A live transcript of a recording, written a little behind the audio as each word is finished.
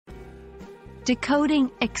Decoding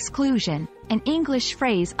Exclusion, an English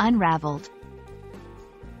phrase unraveled.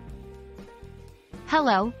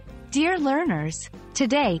 Hello, dear learners.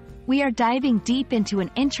 Today, we are diving deep into an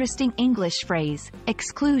interesting English phrase,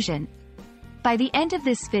 exclusion. By the end of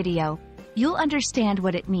this video, you'll understand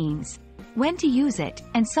what it means, when to use it,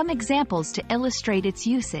 and some examples to illustrate its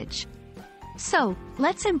usage. So,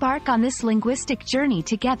 let's embark on this linguistic journey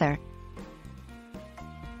together.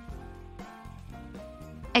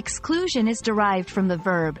 Exclusion is derived from the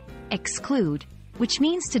verb exclude, which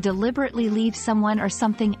means to deliberately leave someone or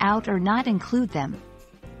something out or not include them.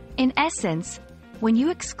 In essence, when you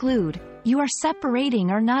exclude, you are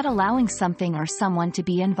separating or not allowing something or someone to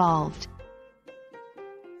be involved.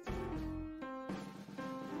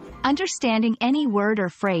 Understanding any word or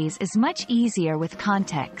phrase is much easier with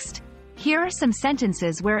context. Here are some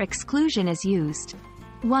sentences where exclusion is used.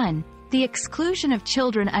 1. The exclusion of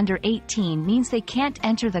children under 18 means they can't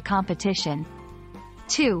enter the competition.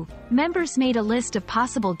 2. Members made a list of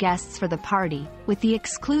possible guests for the party, with the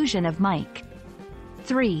exclusion of Mike.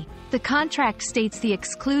 3. The contract states the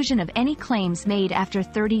exclusion of any claims made after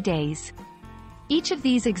 30 days. Each of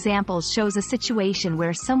these examples shows a situation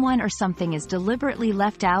where someone or something is deliberately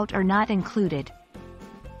left out or not included.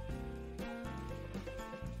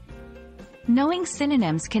 Knowing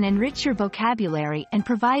synonyms can enrich your vocabulary and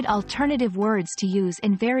provide alternative words to use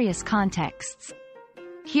in various contexts.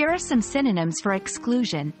 Here are some synonyms for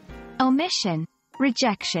exclusion: omission,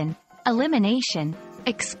 rejection, elimination,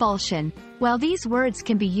 expulsion. While these words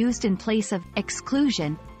can be used in place of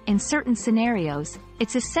exclusion in certain scenarios,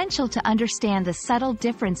 it's essential to understand the subtle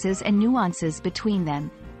differences and nuances between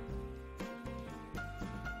them.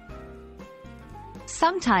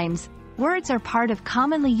 Sometimes, words are part of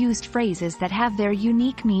commonly used phrases that have their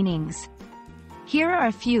unique meanings. Here are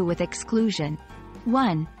a few with exclusion.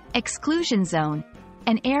 1. Exclusion zone.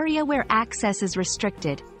 An area where access is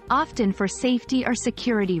restricted, often for safety or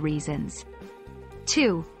security reasons.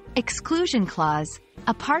 2. Exclusion clause.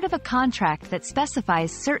 A part of a contract that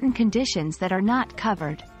specifies certain conditions that are not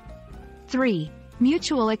covered. 3.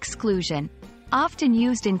 Mutual exclusion. Often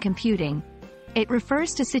used in computing. It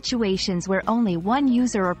refers to situations where only one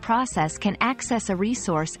user or process can access a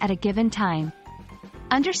resource at a given time.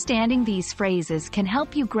 Understanding these phrases can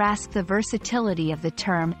help you grasp the versatility of the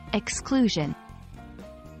term exclusion.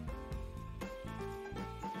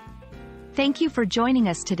 Thank you for joining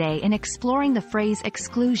us today in exploring the phrase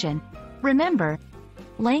exclusion. Remember,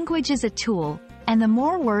 language is a tool, and the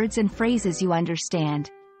more words and phrases you understand,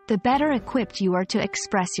 the better equipped you are to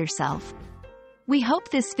express yourself. We hope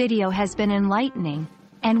this video has been enlightening,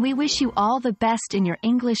 and we wish you all the best in your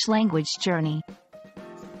English language journey.